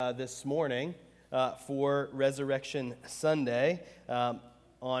This morning for Resurrection Sunday.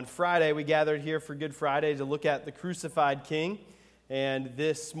 On Friday, we gathered here for Good Friday to look at the crucified King. And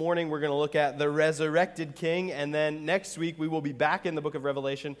this morning, we're going to look at the Resurrected King. And then next week, we will be back in the book of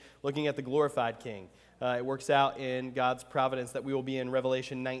Revelation looking at the glorified King. It works out in God's providence that we will be in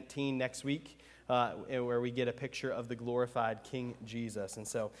Revelation 19 next week, where we get a picture of the glorified King Jesus. And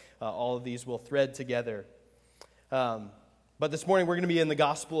so all of these will thread together. But this morning we're going to be in the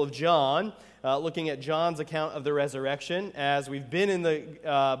Gospel of John, looking at John's account of the resurrection. As we've been in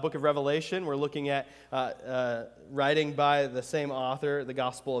the book of Revelation, we're looking at writing by the same author, the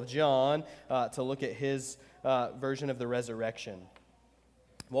Gospel of John, to look at his version of the resurrection.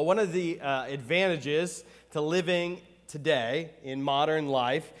 Well, one of the advantages to living today in modern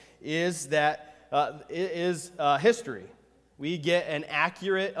life is that it is history. We get an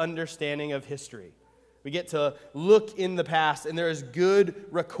accurate understanding of history. We get to look in the past, and there is good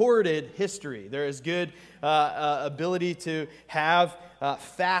recorded history. There is good ability to have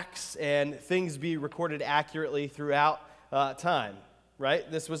facts and things be recorded accurately throughout time, right?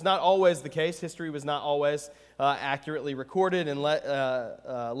 This was not always the case. History was not always accurately recorded and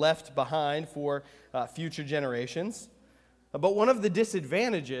left behind for future generations. But one of the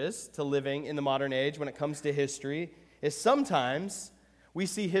disadvantages to living in the modern age when it comes to history is sometimes we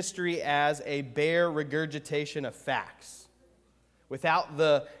see history as a bare regurgitation of facts without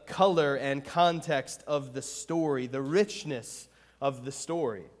the color and context of the story, the richness of the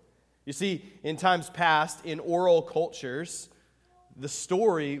story. You see, in times past, in oral cultures, the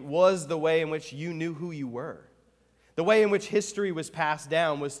story was the way in which you knew who you were. The way in which history was passed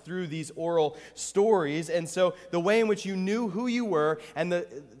down was through these oral stories, and so the way in which you knew who you were and the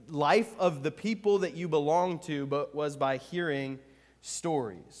life of the people that you belonged to was by hearing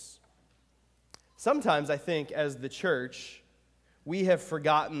stories. Sometimes I think as the church, we have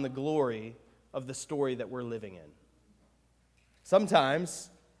forgotten the glory of the story that we're living in. Sometimes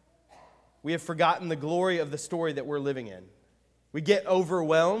we have forgotten the glory of the story that we're living in. We get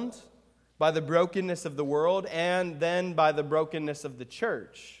overwhelmed by the brokenness of the world and then by the brokenness of the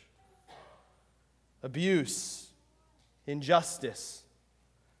church. Abuse, injustice,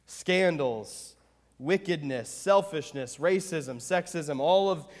 scandals, wickedness, selfishness, racism, sexism,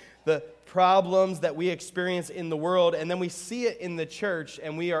 all of the problems that we experience in the world, and then we see it in the church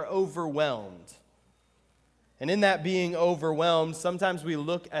and we are overwhelmed. And in that being overwhelmed, sometimes we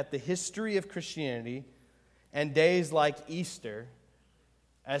look at the history of Christianity and days like Easter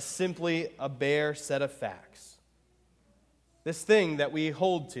as simply a bare set of facts. This thing that we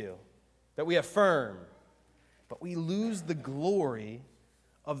hold to, that we affirm, but we lose the glory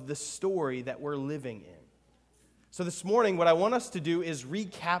of the story that we're living in. So this morning, what I want us to do is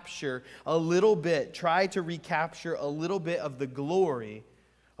recapture a little bit, try to recapture a little bit of the glory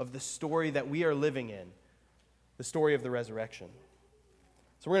of the story that we are living in, the story of the resurrection.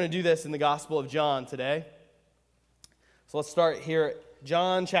 So we're going to do this in the Gospel of John today. So let's start here at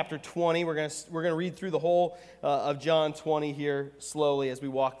John chapter 20. We're going to read through the whole of John 20 here slowly as we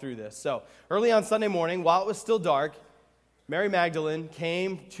walk through this. So early on Sunday morning, while it was still dark, Mary Magdalene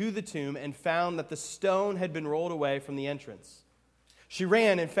came to the tomb and found that the stone had been rolled away from the entrance. She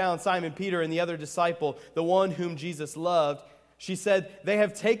ran and found Simon Peter and the other disciple, the one whom Jesus loved. She said, "They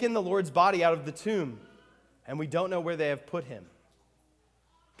have taken the Lord's body out of the tomb, and we don't know where they have put him."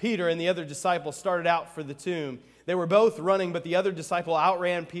 Peter and the other disciple started out for the tomb. They were both running, but the other disciple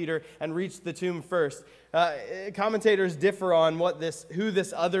outran Peter and reached the tomb first. Commentators differ on who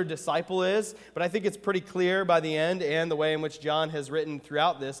this other disciple is, but I think it's pretty clear by the end and the way in which John has written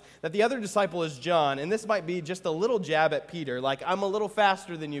throughout this that the other disciple is John, and this might be just a little jab at Peter, like, I'm a little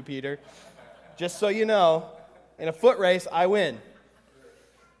faster than you, Peter. Just so you know, in a foot race, I win.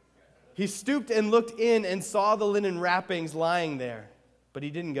 He stooped and looked in and saw the linen wrappings lying there, but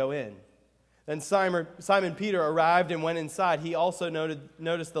he didn't go in. Then Simon Peter arrived and went inside. He also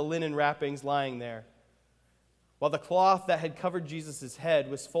noticed the linen wrappings lying there, while the cloth that had covered Jesus' head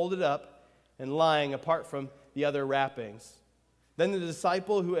was folded up and lying apart from the other wrappings. Then the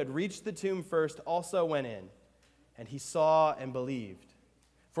disciple who had reached the tomb first also went in, and he saw and believed.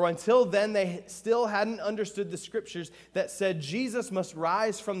 For until then they still hadn't understood the scriptures that said Jesus must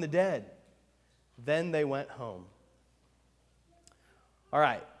rise from the dead. Then they went home. All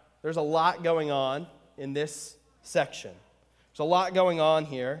right. There's a lot going on in this section. There's a lot going on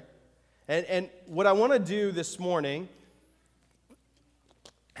here. And what I want to do this morning,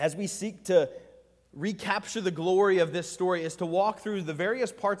 as we seek to recapture the glory of this story, is to walk through the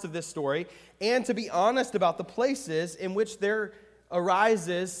various parts of this story and to be honest about the places in which there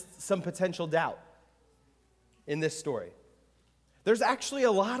arises some potential doubt in this story. there's actually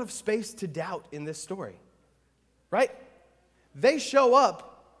a lot of space to doubt in this story, right? They show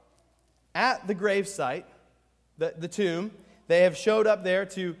up at the gravesite, the tomb. They have showed up there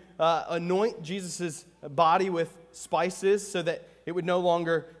to anoint Jesus' body with spices so that it would no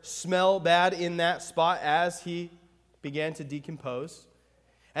longer smell bad in that spot as he began to decompose.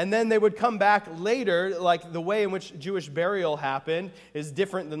 And then they would come back later, like the way in which Jewish burial happened is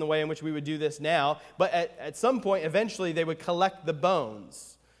different than the way in which we would do this now. But at some point, eventually, they would collect the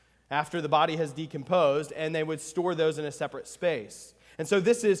bones after the body has decomposed, and they would store those in a separate space. And so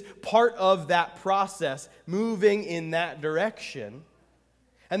this is part of that process, moving in that direction.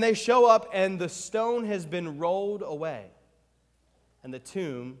 And they show up, and the stone has been rolled away, and the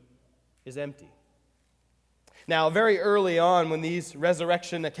tomb is empty. Now, very early on, when these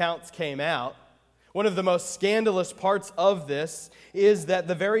resurrection accounts came out, one of the most scandalous parts of this is that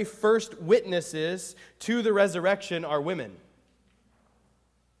the very first witnesses to the resurrection are women.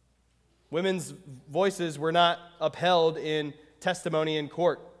 Women's voices were not upheld in testimony in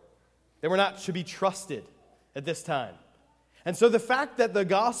court. They were not to be trusted at this time. And so the fact that the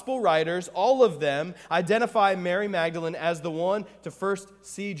gospel writers, all of them, identify Mary Magdalene as the one to first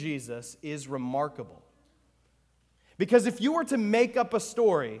see Jesus is remarkable. Because if you were to make up a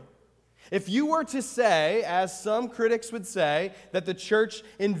story, if you were to say, as some critics would say, that the church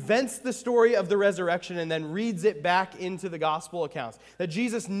invents the story of the resurrection and then reads it back into the gospel accounts, that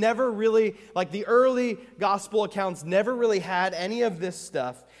Jesus never really, like the early gospel accounts, never really had any of this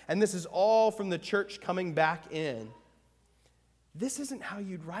stuff, and this is all from the church coming back in, this isn't how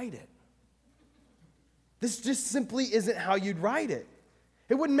you'd write it. This just simply isn't how you'd write it.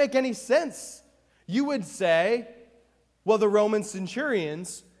 It wouldn't make any sense. You would say, well, the Roman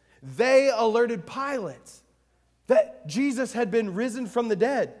centurions, they alerted Pilate that Jesus had been risen from the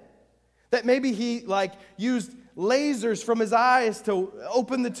dead. That maybe he used lasers from his eyes to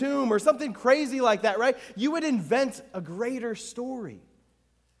open the tomb or something crazy like that, right? You would invent a greater story.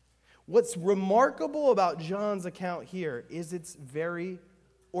 What's remarkable about John's account here is it's very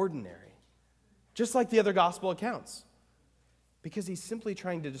ordinary, just like the other gospel accounts, because he's simply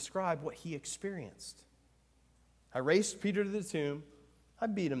trying to describe what he experienced. I raced Peter to the tomb. I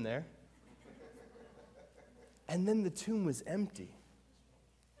beat him there. And then the tomb was empty.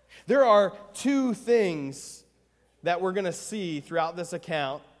 There are two things that we're going to see throughout this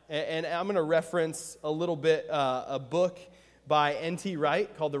account, and I'm going to reference a little bit a book by N.T.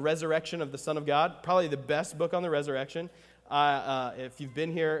 Wright called The Resurrection of the Son of God, probably the best book on the resurrection. If you've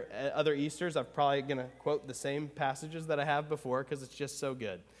been here at other Easters, I'm probably going to quote the same passages that I have before because it's just so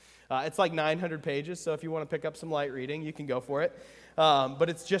good. It's like 900 pages, so if you want to pick up some light reading, you can go for it. But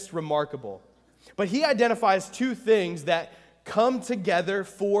it's just remarkable. But he identifies two things that come together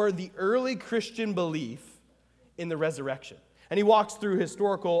for the early Christian belief in the resurrection. And he walks through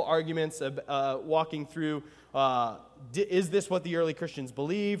historical arguments, walking through, is this what the early Christians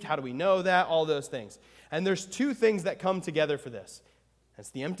believed? How do we know that? All those things. And there's two things that come together for this. It's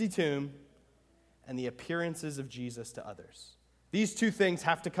the empty tomb and the appearances of Jesus to others. These two things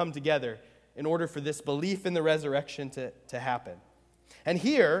have to come together in order for this belief in the resurrection to happen. And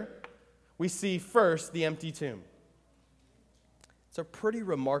here, we see first the empty tomb. It's a pretty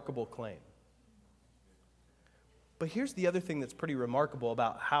remarkable claim. But here's the other thing that's pretty remarkable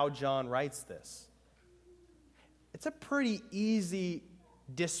about how John writes this. It's a pretty easy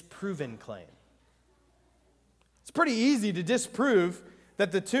disproven claim. It's pretty easy to disprove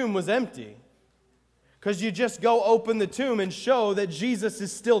that the tomb was empty, because you just go open the tomb and show that Jesus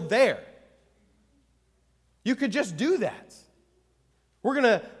is still there. You could just do that. We're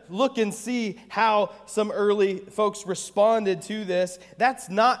going to look and see how some early folks responded to this. That's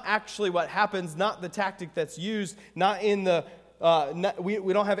not actually what happens, not the tactic that's used, not in the,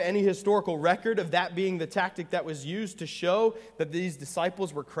 we don't have any historical record of that being the tactic that was used to show that these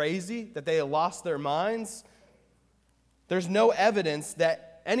disciples were crazy, that they had lost their minds. There's no evidence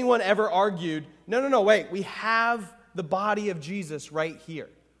that anyone ever argued, no, wait, we have the body of Jesus right here.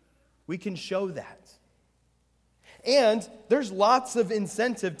 We can show that. And there's lots of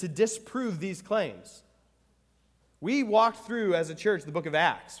incentive to disprove these claims. We walked through, as a church, the book of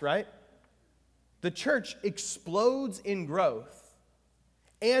Acts, right? The church explodes in growth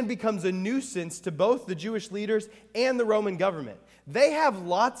and becomes a nuisance to both the Jewish leaders and the Roman government. They have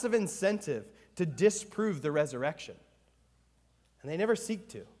lots of incentive to disprove the resurrection. And they never seek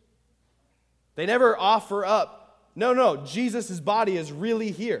to. They never offer up, no, Jesus' body is really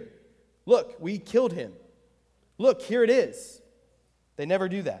here. Look, we killed him. Look, here it is. They never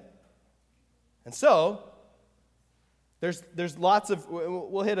do that. And so, There's lots of,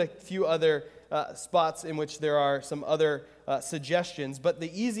 we'll hit a few other spots in which there are some other suggestions, but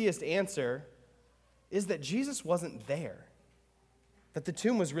the easiest answer is that Jesus wasn't there, that the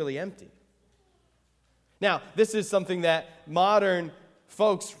tomb was really empty. Now, this is something that modern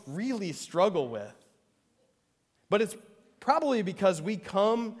folks really struggle with, but it's probably because we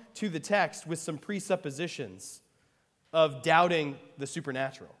come to the text with some presuppositions of doubting the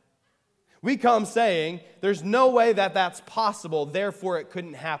supernatural. We come saying, there's no way that that's possible, therefore it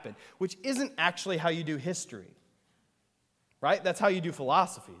couldn't happen, which isn't actually how you do history, right? That's how you do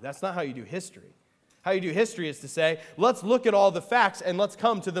philosophy. That's not how you do history. How you do history is to say, let's look at all the facts and let's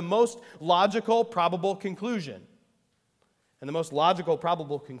come to the most logical, probable conclusion. And the most logical,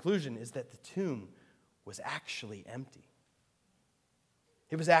 probable conclusion is that the tomb was actually empty.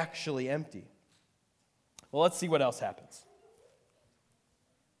 It was actually empty. Well, let's see what else happens.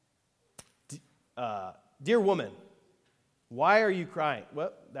 Dear woman, why are you crying?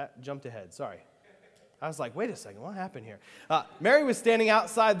 Well, that jumped ahead. Sorry. I was like, wait a second, what happened here? Mary was standing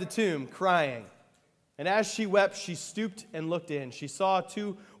outside the tomb crying. And as she wept, she stooped and looked in. She saw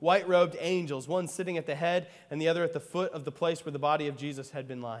two white-robed angels, one sitting at the head and the other at the foot of the place where the body of Jesus had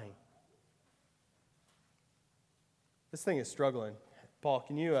been lying. This thing is struggling. Paul,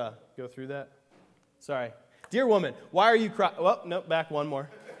 can you go through that? Sorry. Dear woman, why are you crying? Well, no, back one more.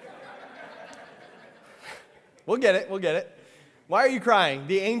 We'll get it. Why are you crying?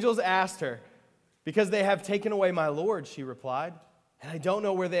 The angels asked her. Because they have taken away my Lord, she replied, and I don't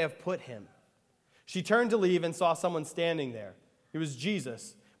know where they have put him. She turned to leave and saw someone standing there. It was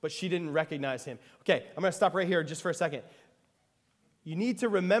Jesus, but she didn't recognize him. Okay, I'm going to stop right here just for a second. You need to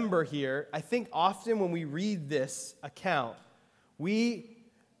remember here, I think often when we read this account, we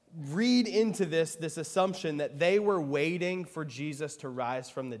read into this assumption that they were waiting for Jesus to rise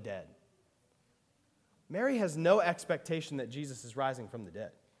from the dead. Mary has no expectation that Jesus is rising from the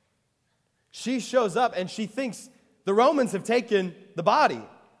dead. She shows up and she thinks the Romans have taken the body.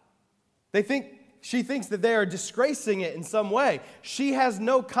 She thinks that they are disgracing it in some way. She has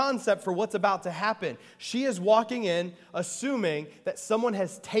no concept for what's about to happen. She is walking in assuming that someone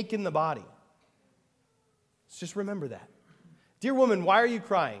has taken the body. Let's just remember that. Dear woman, why are you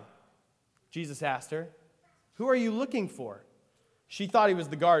crying? Jesus asked her. Who are you looking for? She thought he was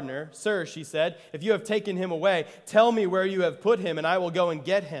the gardener. Sir, she said, if you have taken him away, tell me where you have put him, and I will go and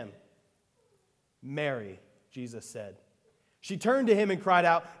get him. Mary, Jesus said. She turned to him and cried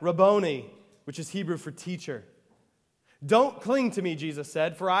out, Rabboni, which is Hebrew for teacher. Don't cling to me, Jesus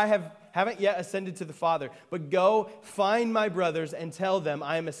said, for I haven't yet ascended to the Father. But go find my brothers and tell them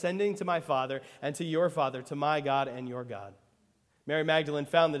I am ascending to my Father and to your Father, to my God and your God. Mary Magdalene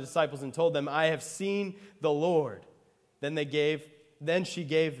found the disciples and told them, I have seen the Lord. Then she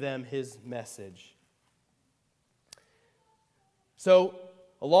gave them his message. So,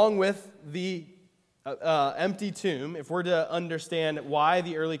 along with the empty tomb, if we're to understand why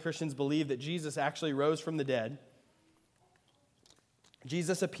the early Christians believed that Jesus actually rose from the dead,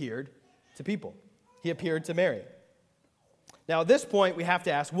 Jesus appeared to people. He appeared to Mary. Now, at this point, we have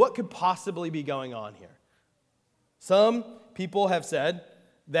to ask, what could possibly be going on here? Some people have said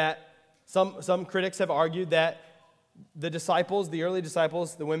that, some critics have argued that the disciples, the early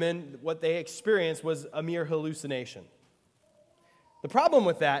disciples, the women, what they experienced was a mere hallucination. The problem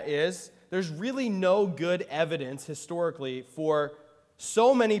with that is there's really no good evidence historically for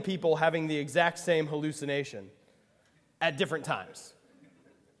so many people having the exact same hallucination at different times.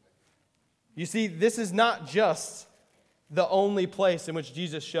 You see, this is not just the only place in which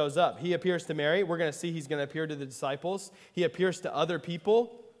Jesus shows up. He appears to Mary. We're going to see he's going to appear to the disciples. He appears to other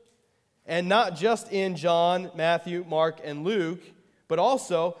people. And not just in John, Matthew, Mark, and Luke, but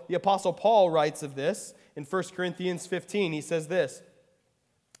also the Apostle Paul writes of this in 1 Corinthians 15. He says this,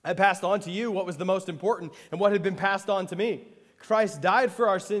 I passed on to you what was the most important and what had been passed on to me. Christ died for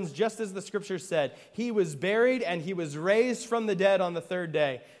our sins just as the Scriptures said. He was buried and he was raised from the dead on the third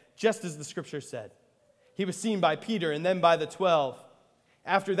day, just as the Scriptures said. He was seen by Peter and then by the 12.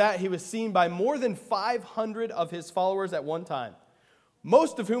 After that, he was seen by more than 500 of his followers at one time,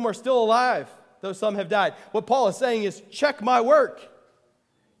 most of whom are still alive, though some have died. What Paul is saying is, check my work.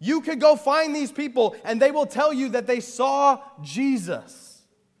 You could go find these people, and they will tell you that they saw Jesus.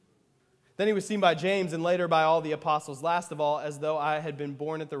 Then he was seen by James, and later by all the apostles. Last of all, as though I had been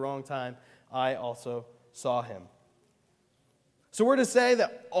born at the wrong time, I also saw him. So we're to say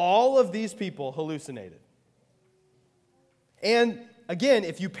that all of these people hallucinated. And again,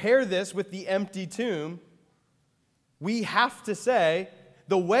 if you pair this with the empty tomb, we have to say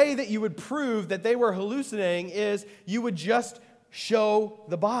the way that you would prove that they were hallucinating is you would just show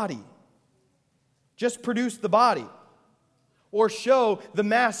the body. Just produce the body. or show the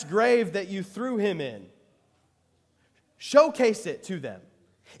mass grave that you threw him in. Showcase it to them.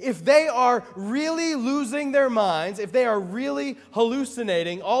 If they are really losing their minds, if they are really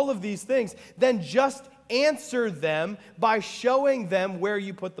hallucinating all of these things, then just answer them by showing them where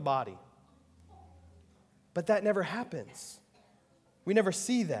you put the body. But that never happens. We never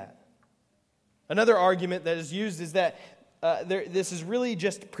see that. Another argument that is used is that this is really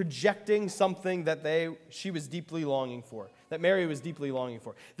just projecting something that she was deeply longing for, that Mary was deeply longing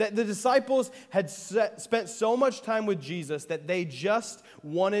for. That the disciples had spent so much time with Jesus that they just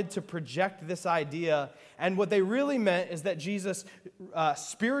wanted to project this idea. And what they really meant is that Jesus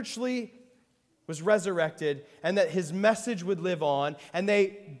spiritually was resurrected and that his message would live on. And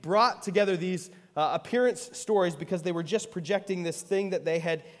they brought together these appearance stories because they were just projecting this thing that they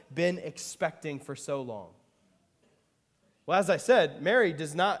had been expecting for so long. Well, as I said, Mary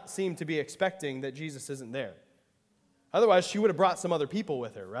does not seem to be expecting that Jesus isn't there. Otherwise, she would have brought some other people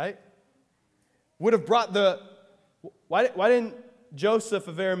with her, right? Would have brought why didn't Joseph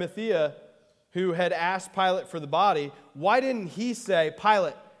of Arimathea, who had asked Pilate for the body, why didn't he say,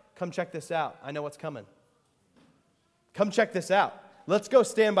 Pilate, come check this out. I know what's coming. Come check this out. Let's go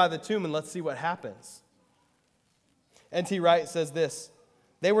stand by the tomb and let's see what happens. N.T. Wright says this: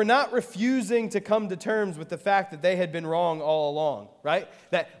 they were not refusing to come to terms with the fact that they had been wrong all along, right?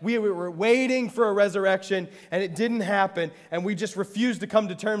 That we were waiting for a resurrection and it didn't happen and we just refused to come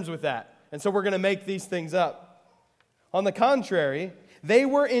to terms with that. And so we're going to make these things up. On the contrary, they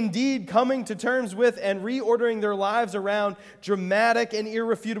were indeed coming to terms with and reordering their lives around dramatic and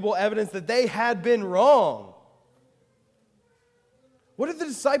irrefutable evidence that they had been wrong. What did the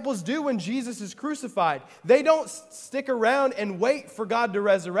disciples do when Jesus is crucified? They don't stick around and wait for God to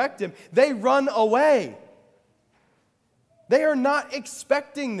resurrect him. They run away. They are not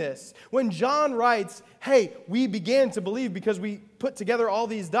expecting this. When John writes, hey, we began to believe because we put together all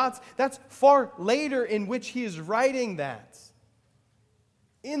these dots, that's far later in which he is writing that.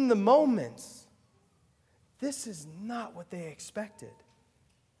 In the moment, this is not what they expected.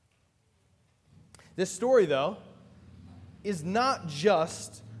 This story, though, is not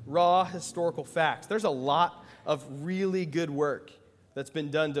just raw historical facts. There's a lot of really good work that's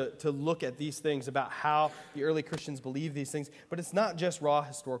been done to look at these things about how the early Christians believed these things. But it's not just raw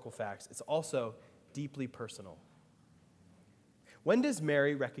historical facts. It's also deeply personal. When does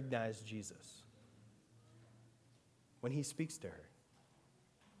Mary recognize Jesus? When he speaks to her.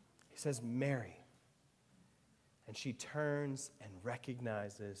 He says, Mary. And she turns and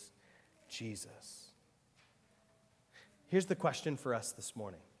recognizes Jesus. Here's the question for us this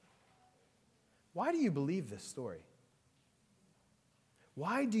morning. Why do you believe this story?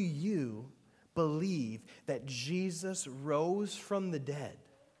 Why do you believe that Jesus rose from the dead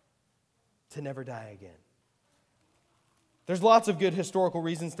to never die again? There's lots of good historical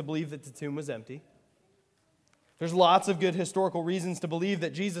reasons to believe that the tomb was empty. There's lots of good historical reasons to believe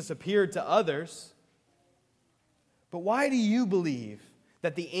that Jesus appeared to others. But why do you believe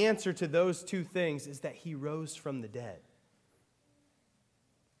that the answer to those two things is that he rose from the dead?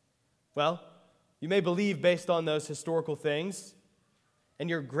 Well, you may believe based on those historical things, and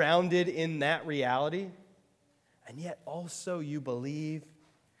you're grounded in that reality, and yet also you believe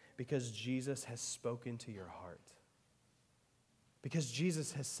because Jesus has spoken to your heart. Because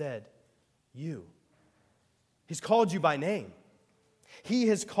Jesus has said, you. He's called you by name. He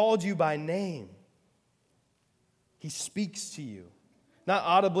has called you by name. He speaks to you. Not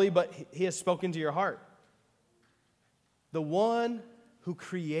audibly, but he has spoken to your heart. The one who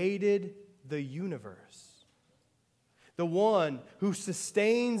created the universe. The one who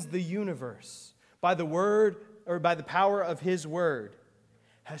sustains the universe by the word or by the power of his word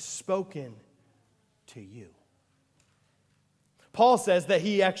has spoken to you. Paul says that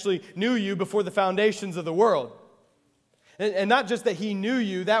he actually knew you before the foundations of the world. And not just that he knew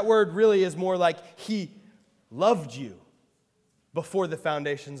you, that word really is more like he loved you before the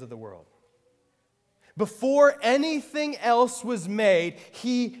foundations of the world. Before anything else was made,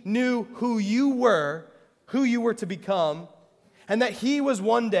 he knew who you were to become, and that he was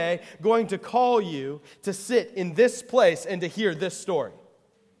one day going to call you to sit in this place and to hear this story.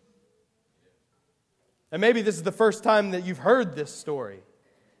 And maybe this is the first time that you've heard this story.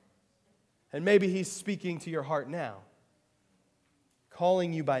 And maybe he's speaking to your heart now,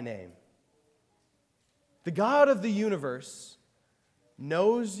 calling you by name. The God of the universe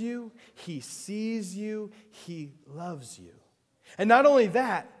knows you, he sees you, he loves you. And not only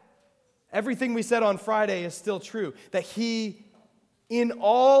that, everything we said on Friday is still true, that he, in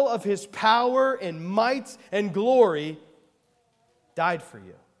all of his power and might and glory, died for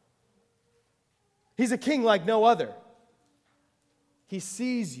you. He's a king like no other. He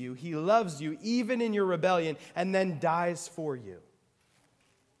sees you, He loves you, even in your rebellion, and then dies for you.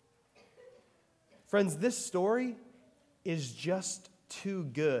 Friends, this story is just too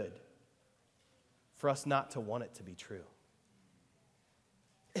good for us not to want it to be true.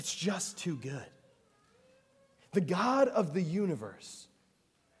 It's just too good. The God of the universe,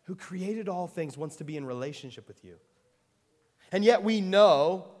 who created all things, wants to be in relationship with you. And yet we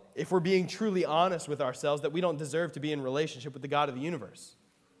know, if we're being truly honest with ourselves, that we don't deserve to be in relationship with the God of the universe.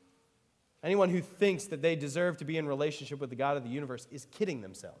 Anyone who thinks that they deserve to be in relationship with the God of the universe is kidding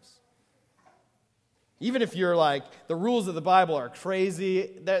themselves. Even if you're like, the rules of the Bible are crazy,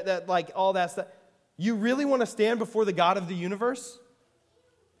 that like all that stuff, you really want to stand before the God of the universe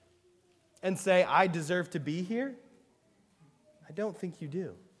and say, I deserve to be here? I don't think you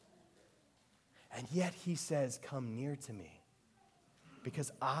do. And yet He says, come near to me,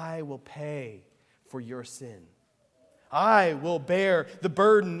 because I will pay for your sin. I will bear the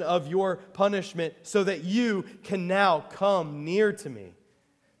burden of your punishment so that you can now come near to me,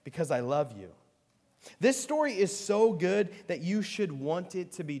 because I love you. This story is so good that you should want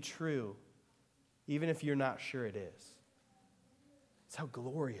it to be true, even if you're not sure it is. It's how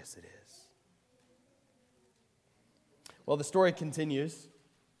glorious it is. Well, the story continues.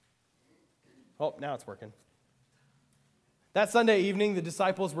 Oh, now it's working. That Sunday evening, the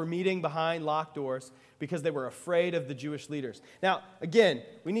disciples were meeting behind locked doors because they were afraid of the Jewish leaders. Now, again,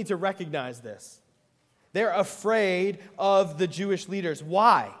 we need to recognize this. They're afraid of the Jewish leaders.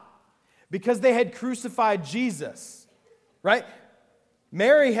 Why? Because they had crucified Jesus, right?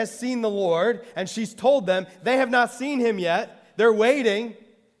 Mary has seen the Lord, and she's told them they have not seen Him yet. They're waiting,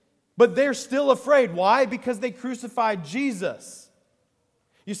 but they're still afraid. Why? Because they crucified Jesus.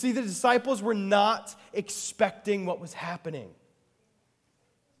 You see, the disciples were not expecting what was happening.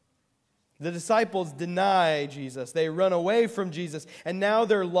 The disciples deny Jesus. They run away from Jesus, and now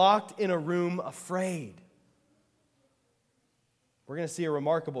they're locked in a room afraid. We're going to see a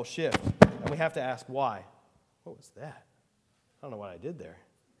remarkable shift, and we have to ask why. What was that? I don't know what I did there.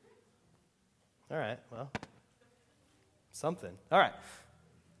 All right, well, something. All right.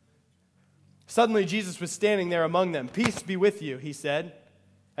 Suddenly, Jesus was standing there among them. Peace be with you, He said.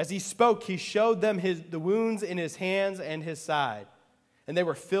 As He spoke, He showed them the wounds in His hands and His side, and they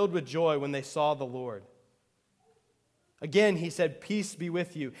were filled with joy when they saw the Lord. Again, He said, peace be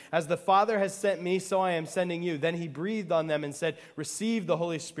with you. As the Father has sent me, so I am sending you. Then He breathed on them and said, receive the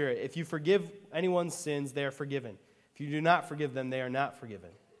Holy Spirit. If you forgive anyone's sins, they are forgiven. If you do not forgive them, they are not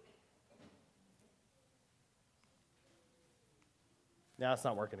forgiven. Now it's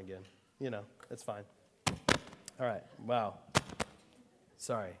not working again. You know, it's fine. All right. Wow.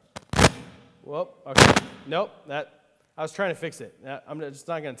 Sorry. Whoop. Okay. Nope. I was trying to fix it. I'm just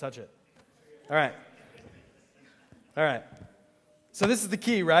not going to touch it. All right. All right. So this is the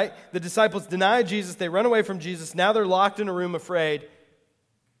key, right? The disciples deny Jesus. They run away from Jesus. Now they're locked in a room afraid.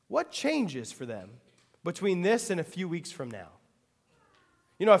 What changes for them between this and a few weeks from now?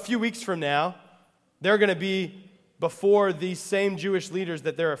 You know, a few weeks from now, they're going to be before these same Jewish leaders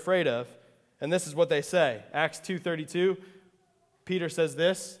that they're afraid of. And this is what they say. Acts 2:32, Peter says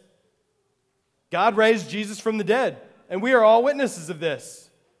this, God raised Jesus from the dead, and we are all witnesses of this.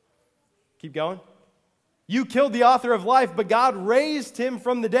 Keep going. You killed the author of life, but God raised Him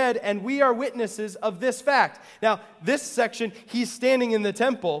from the dead, and we are witnesses of this fact. Now, this section, He's standing in the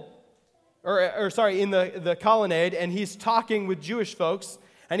temple, in the colonnade, and He's talking with Jewish folks,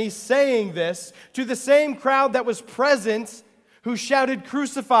 and He's saying this to the same crowd that was present who shouted,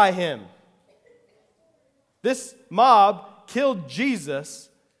 crucify Him. This mob killed Jesus.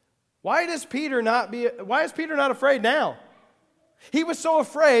 Why is Peter not afraid now? He was so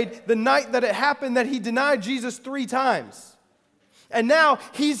afraid the night that it happened that he denied Jesus 3 times. And now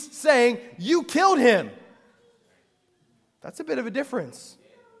he's saying, you killed Him. That's a bit of a difference.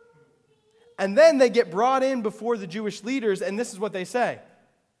 And then they get brought in before the Jewish leaders, and this is what they say.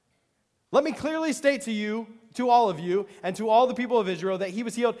 Let me clearly state to you, to all of you, and to all the people of Israel that He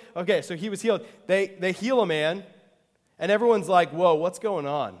was healed. Okay, so He was healed. They heal a man, and everyone's like, whoa, what's going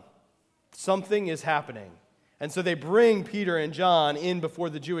on? Something is happening. And so they bring Peter and John in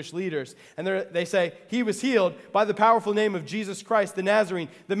before the Jewish leaders. And they say, He was healed by the powerful name of Jesus Christ the Nazarene,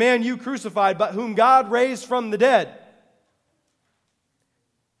 the man you crucified, but whom God raised from the dead.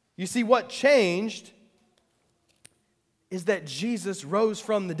 You see, what changed is that Jesus rose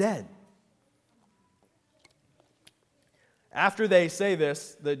from the dead. After they say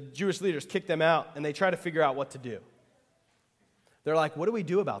this, the Jewish leaders kick them out, and they try to figure out what to do. They're like, what do we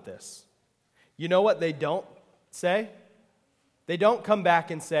do about this? You know what they don't say? They don't come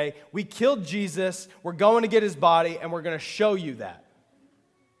back and say, we killed Jesus, we're going to get His body, and we're going to show you that.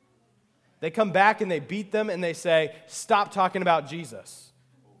 They come back and they beat them and they say, stop talking about Jesus.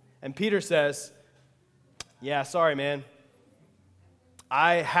 And Peter says, yeah, sorry, man.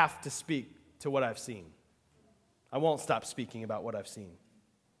 I have to speak to what I've seen. I won't stop speaking about what I've seen.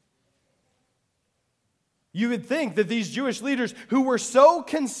 You would think that these Jewish leaders who were so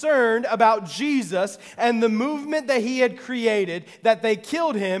concerned about Jesus and the movement that he had created, that they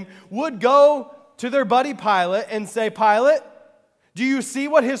killed him, would go to their buddy Pilate and say, Pilate, do you see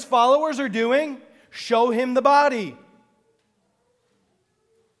what his followers are doing? Show him the body.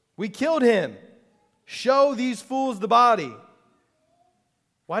 We killed him. Show these fools the body.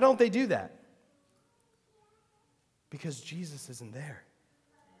 Why don't they do that? Because Jesus isn't there.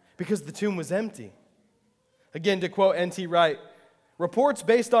 Because the tomb was empty. Again, to quote N.T. Wright, reports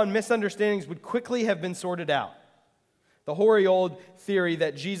based on misunderstandings would quickly have been sorted out. The hoary old theory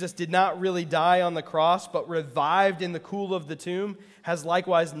that Jesus did not really die on the cross but revived in the cool of the tomb has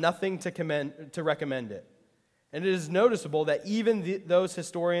likewise nothing to recommend it. And it is noticeable that even those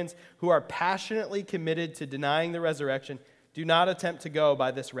historians who are passionately committed to denying the resurrection do not attempt to go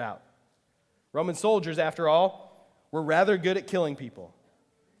by this route. Roman soldiers, after all, were rather good at killing people.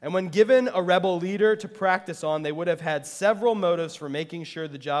 And when given a rebel leader to practice on, they would have had several motives for making sure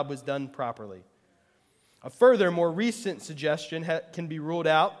the job was done properly. A further, more recent suggestion can be ruled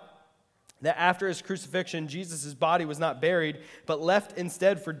out that after his crucifixion, Jesus' body was not buried, but left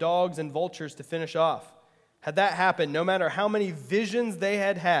instead for dogs and vultures to finish off. Had that happened, no matter how many visions they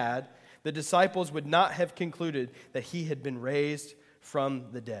had had, the disciples would not have concluded that he had been raised from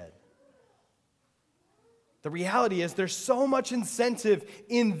the dead. The reality is there's so much incentive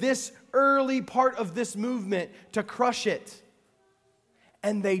in this early part of this movement to crush it.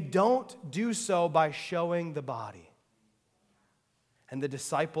 And they don't do so by showing the body. And the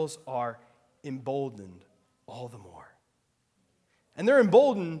disciples are emboldened all the more. And they're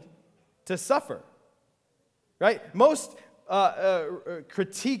emboldened to suffer. Right? Most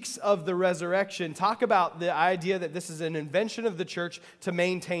critiques of the resurrection talk about the idea that this is an invention of the church to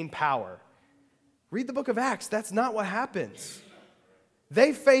maintain power. Read the book of Acts. That's not what happens.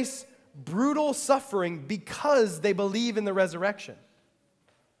 They face brutal suffering because they believe in the resurrection.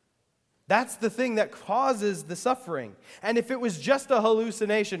 That's the thing that causes the suffering. And if it was just a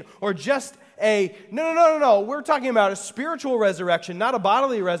hallucination or just no, we're talking about a spiritual resurrection, not a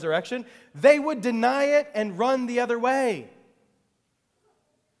bodily resurrection, they would deny it and run the other way.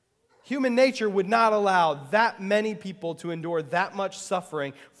 Human nature would not allow that many people to endure that much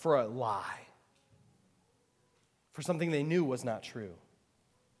suffering for a lie, for something they knew was not true.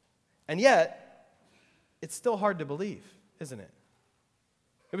 And yet, it's still hard to believe, isn't it?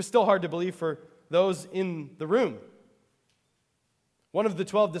 It was still hard to believe for those in the room. One of the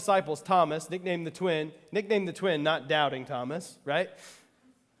 12 disciples, Thomas, nicknamed the twin, not doubting Thomas, right?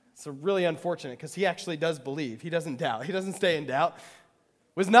 It's really unfortunate because he actually does believe. He doesn't doubt. He doesn't stay in doubt.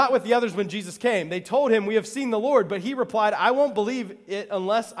 Was not with the others when Jesus came. They told him, "We have seen the Lord," but he replied, "I won't believe it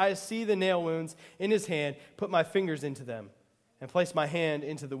unless I see the nail wounds in his hand, put my fingers into them, and place my hand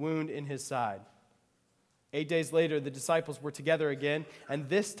into the wound in his side." 8 days later, the disciples were together again, and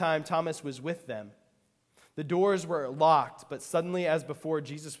this time Thomas was with them. The doors were locked, but suddenly, as before,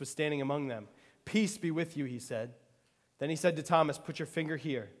 Jesus was standing among them. "Peace be with you," he said. Then he said to Thomas, "Put your finger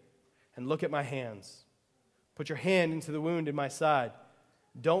here and look at my hands. Put your hand into the wound in my side.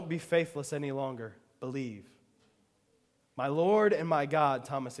 Don't be faithless any longer. Believe." "My Lord and my God,"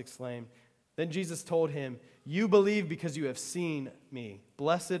 Thomas exclaimed. Then Jesus told him, "You believe because you have seen me.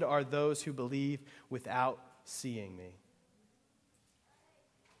 Blessed are those who believe without seeing me."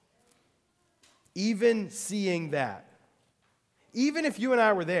 Even seeing that, even if you and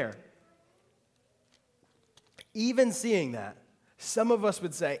I were there, even seeing that, some of us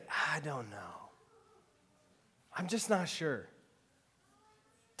would say, "I don't know. I'm just not sure."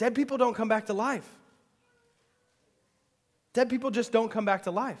 Dead people don't come back to life. Dead people just don't come back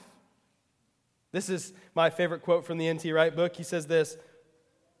to life. This is my favorite quote from the N.T. Wright book. He says this: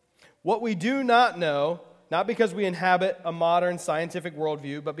 "What we do not know, not because we inhabit a modern scientific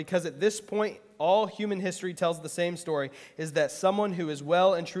worldview, but because at this point all human history tells the same story, is that someone who is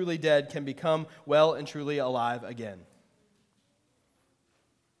well and truly dead can become well and truly alive again."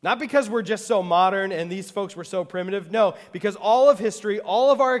 Not because we're just so modern and these folks were so primitive. No, because all of history,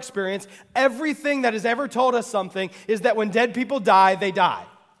 all of our experience, everything that has ever told us something is that when dead people die, they die.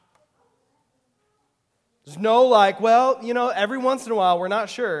 There's no every once in a while, we're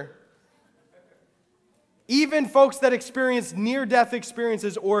not sure. Even folks that experience near-death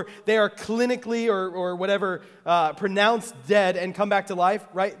experiences, or they are clinically or whatever pronounced dead and come back to life,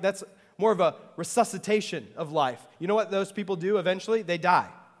 right? That's more of a resuscitation of life. You know what those people do eventually? They die.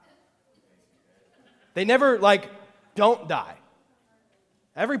 They never, don't die.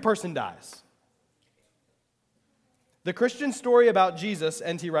 Every person dies. The Christian story about Jesus,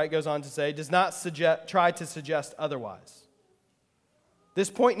 N.T. Wright goes on to say, does not try to suggest otherwise. This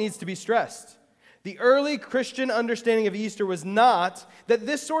point needs to be stressed. The early Christian understanding of Easter was not that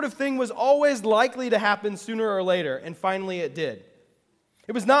this sort of thing was always likely to happen sooner or later, and finally it did.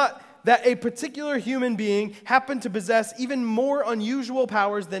 It was not that a particular human being happened to possess even more unusual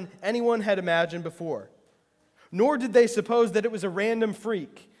powers than anyone had imagined before. Nor did they suppose that it was a random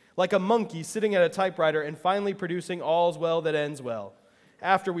freak, like a monkey sitting at a typewriter and finally producing all's well that ends well,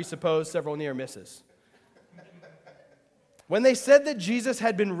 after we suppose several near misses. When they said that Jesus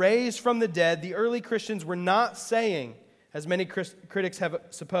had been raised from the dead, the early Christians were not saying, as many critics have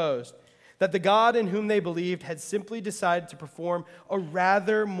supposed, that the God in whom they believed had simply decided to perform a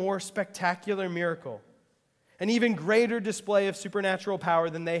rather more spectacular miracle, an even greater display of supernatural power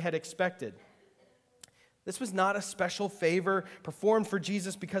than they had expected. This was not a special favor performed for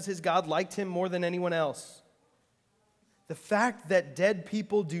Jesus because his God liked him more than anyone else. The fact that dead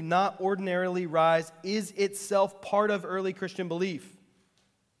people do not ordinarily rise is itself part of early Christian belief,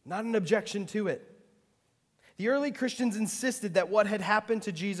 not an objection to it. The early Christians insisted that what had happened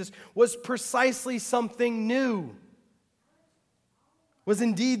to Jesus was precisely something new, was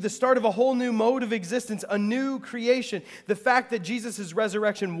indeed the start of a whole new mode of existence, a new creation. The fact that Jesus'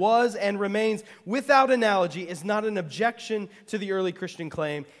 resurrection was and remains without analogy is not an objection to the early Christian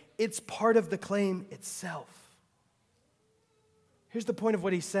claim. It's part of the claim itself. Here's the point of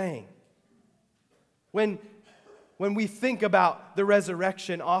what he's saying. When we think about the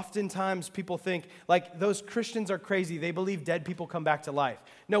resurrection, oftentimes people think, those Christians are crazy. They believe dead people come back to life.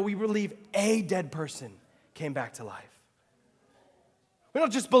 No, we believe a dead person came back to life. We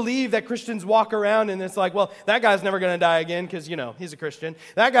don't just believe that Christians walk around and it's that guy's never going to die again because, he's a Christian.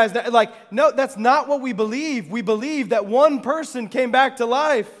 That guy's no, that's not what we believe. We believe that one person came back to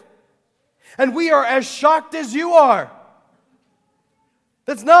life. And we are as shocked as you are.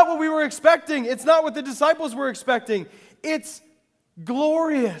 That's not what we were expecting. It's not what the disciples were expecting. It's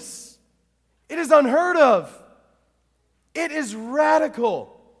glorious. It is unheard of. It is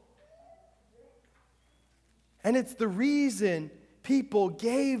radical. And it's the reason people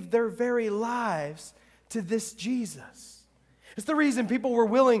gave their very lives to this Jesus. It's the reason people were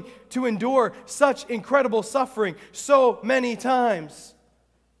willing to endure such incredible suffering so many times.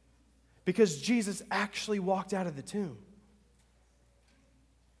 Because Jesus actually walked out of the tomb.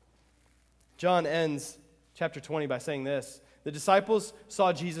 John ends chapter 20 by saying this: the disciples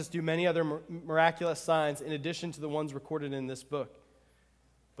saw Jesus do many other miraculous signs in addition to the ones recorded in this book.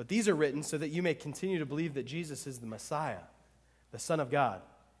 But these are written so that you may continue to believe that Jesus is the Messiah, the Son of God,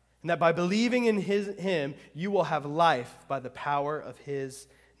 and that by believing in him, you will have life by the power of his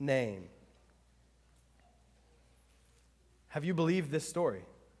name. Have you believed this story?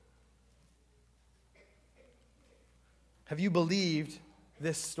 Have you believed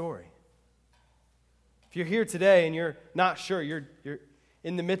this story? If you're here today and you're not sure, you're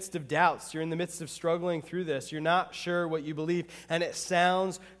in the midst of doubts, you're in the midst of struggling through this, you're not sure what you believe, and it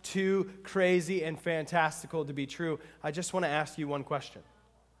sounds too crazy and fantastical to be true, I just want to ask you one question.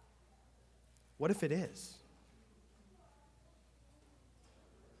 What if it is?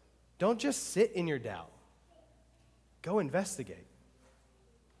 Don't just sit in your doubt. Go investigate.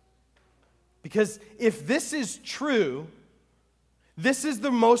 Because if this is true, this is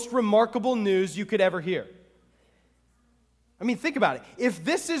the most remarkable news you could ever hear. I mean, think about it. If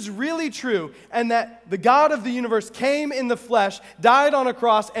this is really true, and that the God of the universe came in the flesh, died on a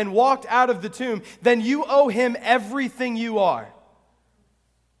cross, and walked out of the tomb, then you owe him everything you are.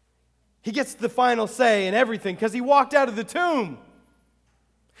 He gets the final say in everything because he walked out of the tomb.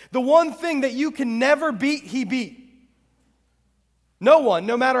 The one thing that you can never beat, he beat. No one,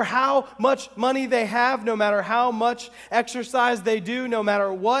 no matter how much money they have, no matter how much exercise they do, no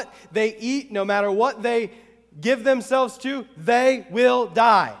matter what they eat, no matter what they give themselves to, they will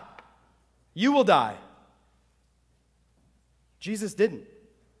die. You will die. Jesus didn't.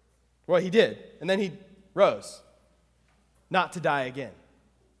 Well, he did, and then he rose, not to die again.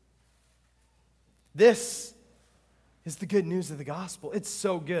 This is the good news of the gospel. It's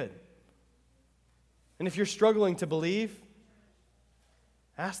so good. And if you're struggling to believe,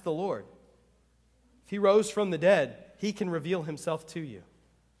 ask the Lord. If he rose from the dead, he can reveal himself to you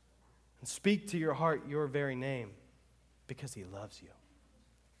and speak to your heart your very name because he loves you.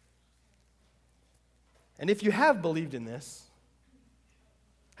 And if you have believed in this,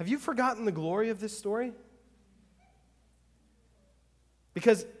 have you forgotten the glory of this story?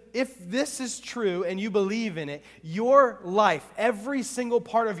 Because if this is true and you believe in it, your life, every single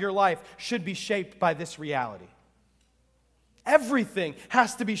part of your life should be shaped by this reality. Everything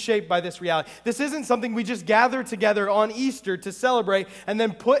has to be shaped by this reality. This isn't something we just gather together on Easter to celebrate and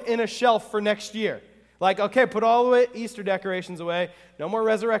then put in a shelf for next year. Like, okay, put all the Easter decorations away. No more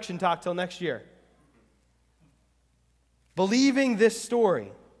resurrection talk till next year. Believing this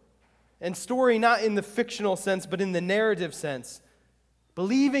story, and story not in the fictional sense, but in the narrative sense,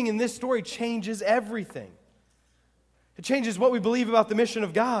 believing in this story changes everything. It changes what we believe about the mission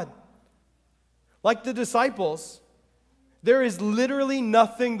of God. Like the disciples, there is literally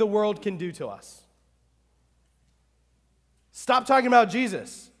nothing the world can do to us. Stop talking about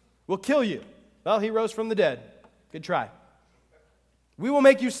Jesus. We'll kill you. Well, he rose from the dead. Good try. We will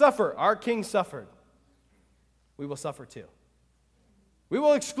make you suffer. Our king suffered. We will suffer too. We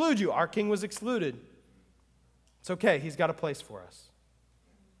will exclude you. Our king was excluded. It's okay. He's got a place for us.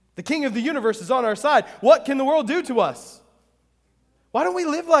 The king of the universe is on our side. What can the world do to us? Why don't we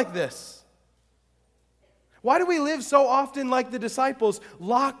live like this? Why do we live so often like the disciples,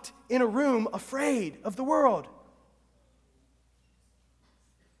 locked in a room, afraid of the world?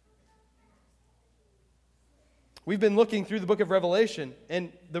 We've been looking through the book of Revelation,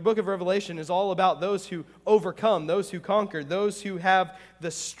 and the book of Revelation is all about those who overcome, those who conquer, those who have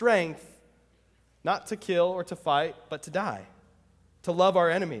the strength not to kill or to fight, but to die, to love our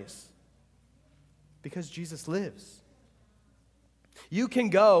enemies, because Jesus lives. You can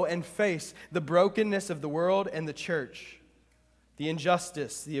go and face the brokenness of the world and the church, the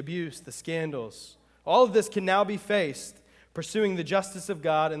injustice, the abuse, the scandals. All of this can now be faced pursuing the justice of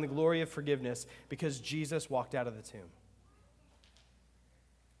God and the glory of forgiveness because Jesus walked out of the tomb.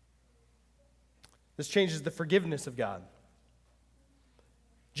 This changes the forgiveness of God.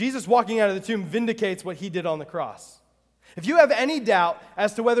 Jesus walking out of the tomb vindicates what he did on the cross. If you have any doubt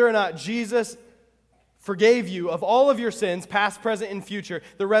as to whether or not Jesus forgave you of all of your sins, past, present, and future,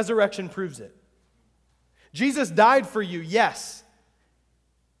 the resurrection proves it. Jesus died for you, yes.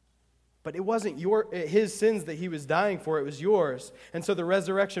 But it wasn't his sins that he was dying for, it was yours. And so the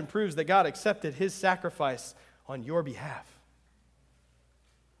resurrection proves that God accepted his sacrifice on your behalf.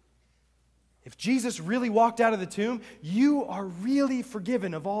 If Jesus really walked out of the tomb, you are really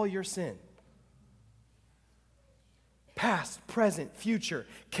forgiven of all your sin. Past, present, future,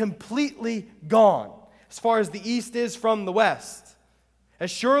 completely gone, as far as the east is from the west. As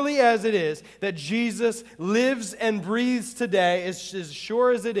surely as it is that Jesus lives and breathes today, as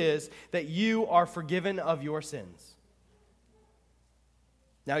sure as it is that you are forgiven of your sins.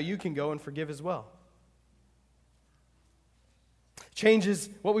 Now you can go and forgive as well. Changes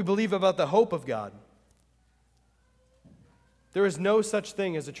what we believe about the hope of God. There is no such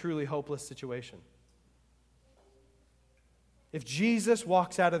thing as a truly hopeless situation. If Jesus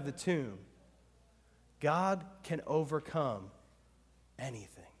walks out of the tomb, God can overcome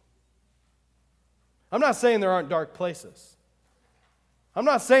anything. I'm not saying there aren't dark places. I'm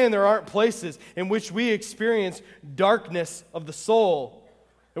not saying there aren't places in which we experience darkness of the soul.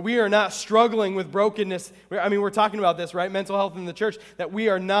 That we are not struggling with brokenness. I mean, we're talking about this, right? Mental health in the church. That we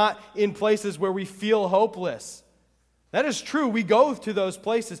are not in places where we feel hopeless. That is true. We go to those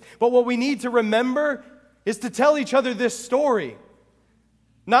places. But what we need to remember is to tell each other this story.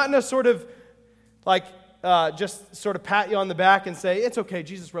 Not in a sort of like, just sort of pat you on the back and say, it's okay,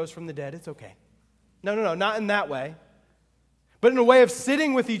 Jesus rose from the dead, it's okay. No, not in that way. But in a way of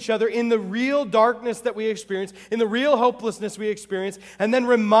sitting with each other in the real darkness that we experience, in the real hopelessness we experience, and then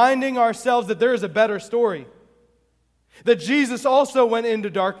reminding ourselves that there is a better story. That Jesus also went into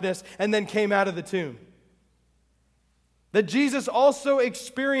darkness and then came out of the tomb. That Jesus also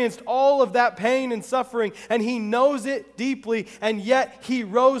experienced all of that pain and suffering, and he knows it deeply, and yet he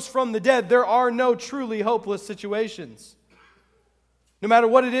rose from the dead. There are no truly hopeless situations. No matter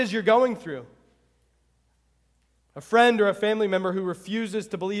what it is you're going through. A friend or a family member who refuses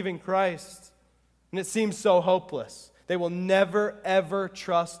to believe in Christ, and it seems so hopeless. They will never, ever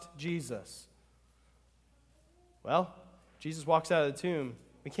trust Jesus. Well, Jesus walks out of the tomb.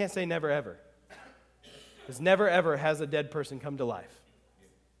 We can't say never, ever. Because never ever has a dead person come to life.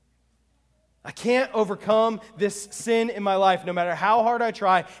 I can't overcome this sin in my life. No matter how hard I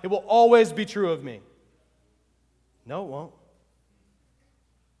try, it will always be true of me. No, it won't.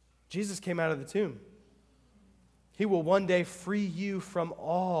 Jesus came out of the tomb. He will one day free you from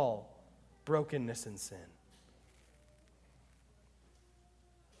all brokenness and sin.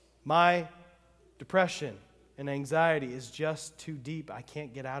 My depression and anxiety is just too deep. I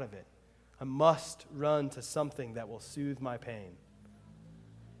can't get out of it. I must run to something that will soothe my pain.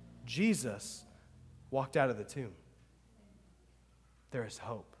 Jesus walked out of the tomb. There is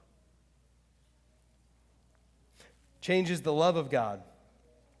hope. changes the love of God.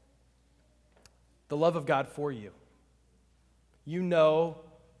 The love of God for you. You know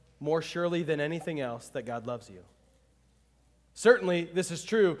more surely than anything else that God loves you. Certainly, this is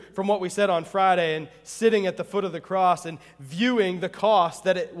true from what we said on Friday and sitting at the foot of the cross and viewing the cost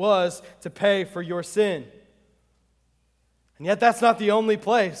that it was to pay for your sin. And yet that's not the only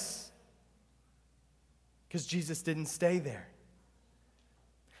place, because Jesus didn't stay there.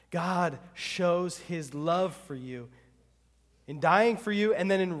 God shows his love for you in dying for you and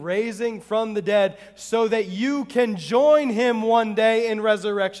then in raising from the dead so that you can join him one day in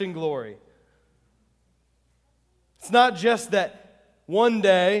resurrection glory. It's not just that one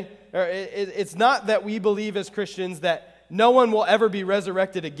day, or it's not that we believe as Christians that no one will ever be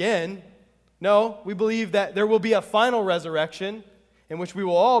resurrected again. No, we believe that there will be a final resurrection in which we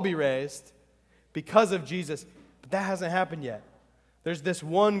will all be raised because of Jesus. But that hasn't happened yet. There's this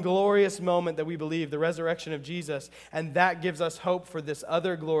one glorious moment that we believe, the resurrection of Jesus, and that gives us hope for this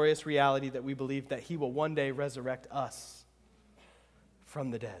other glorious reality that we believe that he will one day resurrect us from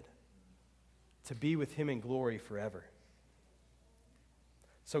the dead to be with him in glory forever.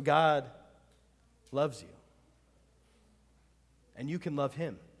 So God loves you, and you can love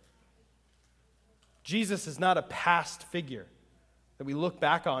him. Jesus is not a past figure that we look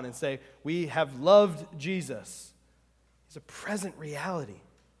back on and say, we have loved Jesus. He's a present reality.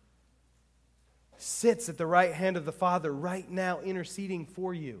 Sits at the right hand of the Father right now interceding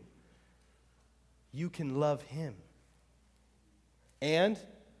for you. You can love him. And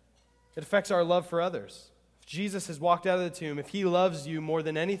it affects our love for others. If Jesus has walked out of the tomb, if he loves you more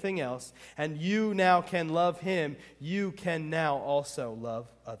than anything else, and you now can love him, you can now also love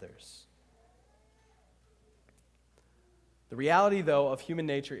others. The reality, though, of human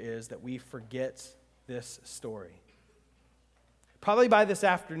nature is that we forget this story. Probably by this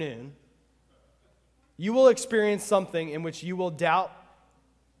afternoon, you will experience something in which you will doubt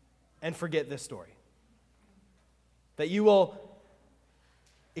and forget this story. That you will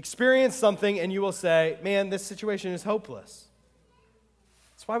experience something and you will say, man, this situation is hopeless.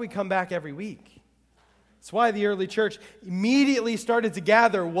 That's why we come back every week. That's why the early church immediately started to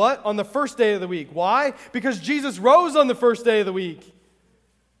gather, what? On the first day of the week. Why? Because Jesus rose on the first day of the week.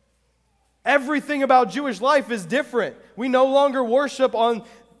 Everything about Jewish life is different. We no longer worship on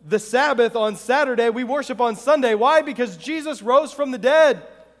the Sabbath on Saturday. We worship on Sunday. Why? Because Jesus rose from the dead.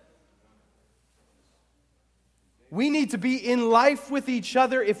 We need to be in life with each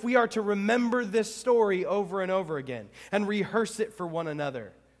other if we are to remember this story over and over again and rehearse it for one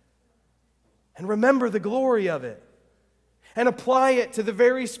another. And remember the glory of it. And apply it to the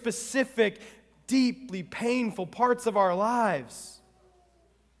very specific, deeply painful parts of our lives.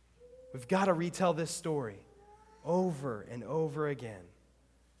 We've got to retell this story over and over again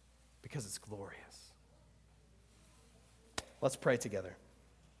because it's glorious. Let's pray together.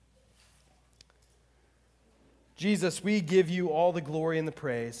 Jesus, we give you all the glory and the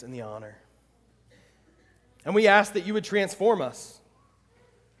praise and the honor. And we ask that you would transform us.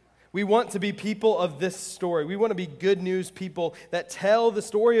 We want to be people of this story. We want to be good news people that tell the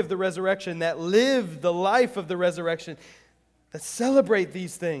story of the resurrection, that live the life of the resurrection, that celebrate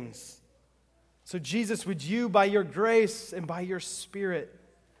these things. So Jesus, would you, by your grace and by your Spirit,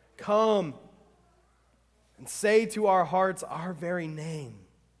 come and say to our hearts our very name,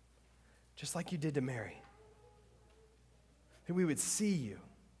 just like you did to Mary. That we would see you,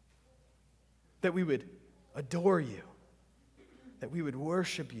 that we would adore you, that we would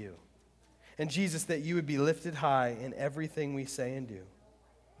worship you, and Jesus, that you would be lifted high in everything we say and do.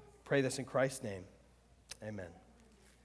 Pray this in Christ's name. Amen.